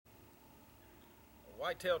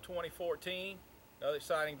Whitetail 2014, another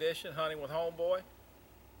exciting edition, hunting with Homeboy.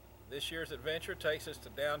 This year's adventure takes us to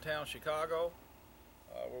downtown Chicago,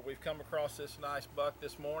 where we've come across this nice buck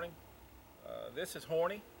this morning. This is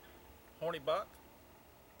Horny buck.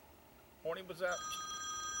 Horny was out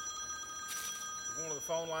one of the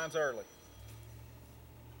phone lines early.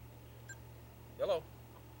 Hello?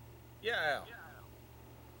 Yeah, Al.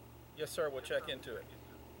 Yes, sir, we'll check into it.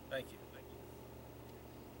 Thank you.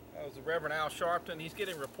 That was the Reverend Al Sharpton. He's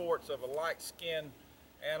getting reports of a light-skinned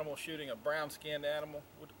animal shooting a brown-skinned animal.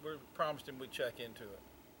 We promised him we'd check into it.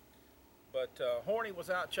 But Horny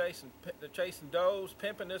was out chasing does,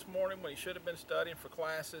 pimping this morning when he should have been studying for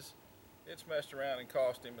classes. It's messed around and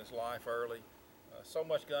cost him his life early. So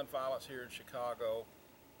much gun violence here in Chicago.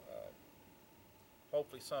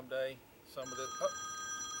 Hopefully someday some of this... Oh,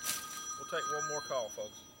 we'll take one more call,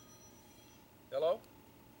 folks. Hello?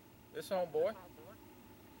 This is Homeboy?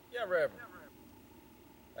 Yeah, Reverend.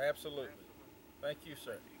 Absolutely. Thank you,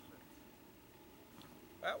 sir.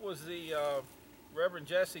 That was the Reverend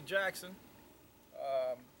Jesse Jackson.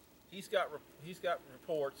 He's got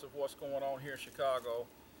reports of what's going on here in Chicago.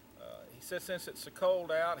 He said since it's so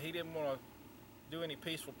cold out, he didn't want to do any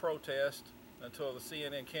peaceful protest until the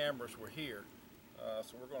CNN cameras were here.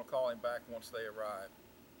 So we're going to call him back once they arrive.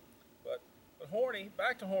 But Horny,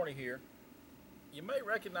 back to Horny here. You may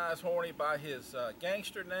recognize Horny by his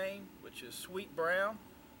gangster name, which is Sweet Brown,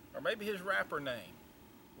 or maybe his rapper name,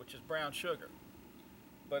 which is Brown Sugar.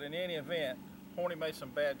 But in any event, Horny made some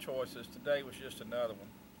bad choices. Today was just another one.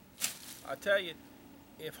 I tell you,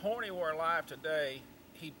 if Horny were alive today,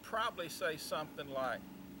 he'd probably say something like,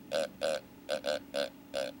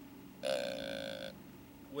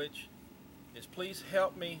 which is please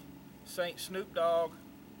help me, Saint Snoop Dogg,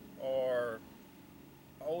 or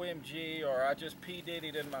OMG, or I just P.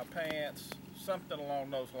 Diddy'd in my pants. Something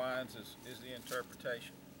along those lines is the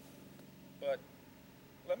interpretation. But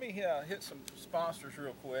let me hit some sponsors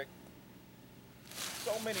real quick.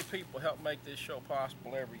 So many people help make this show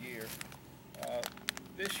possible every year.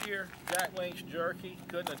 This year, Jack Link's Jerky,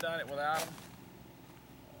 couldn't have done it without them.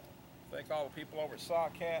 Thank all the people over at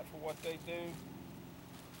Sawcat for what they do.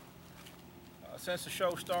 Since the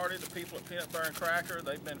show started, the people at Peanut Butter and Cracker,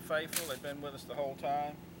 they've been faithful. They've been with us the whole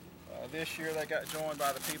time. This year they got joined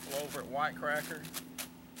by the people over at White Cracker.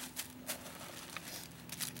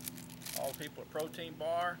 All the people at Protein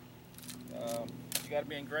Bar. You got to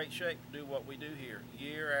be in great shape to do what we do here,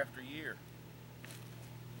 year after year.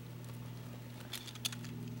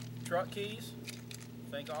 Truck Keys.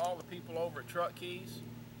 Thank all the people over at Truck Keys.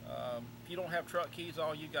 If you don't have Truck Keys,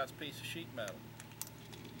 all you got is a piece of sheet metal.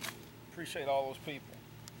 Appreciate all those people.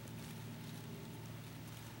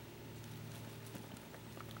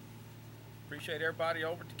 Appreciate everybody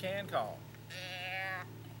over at the Can Call.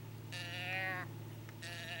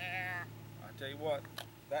 I tell you what,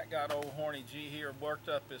 that got old Horny G here worked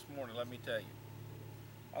up this morning, let me tell you.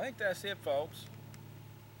 I think that's it, folks.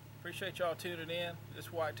 Appreciate y'all tuning in.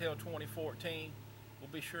 This Whitetail 2014. We'll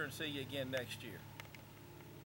be sure and see you again next year.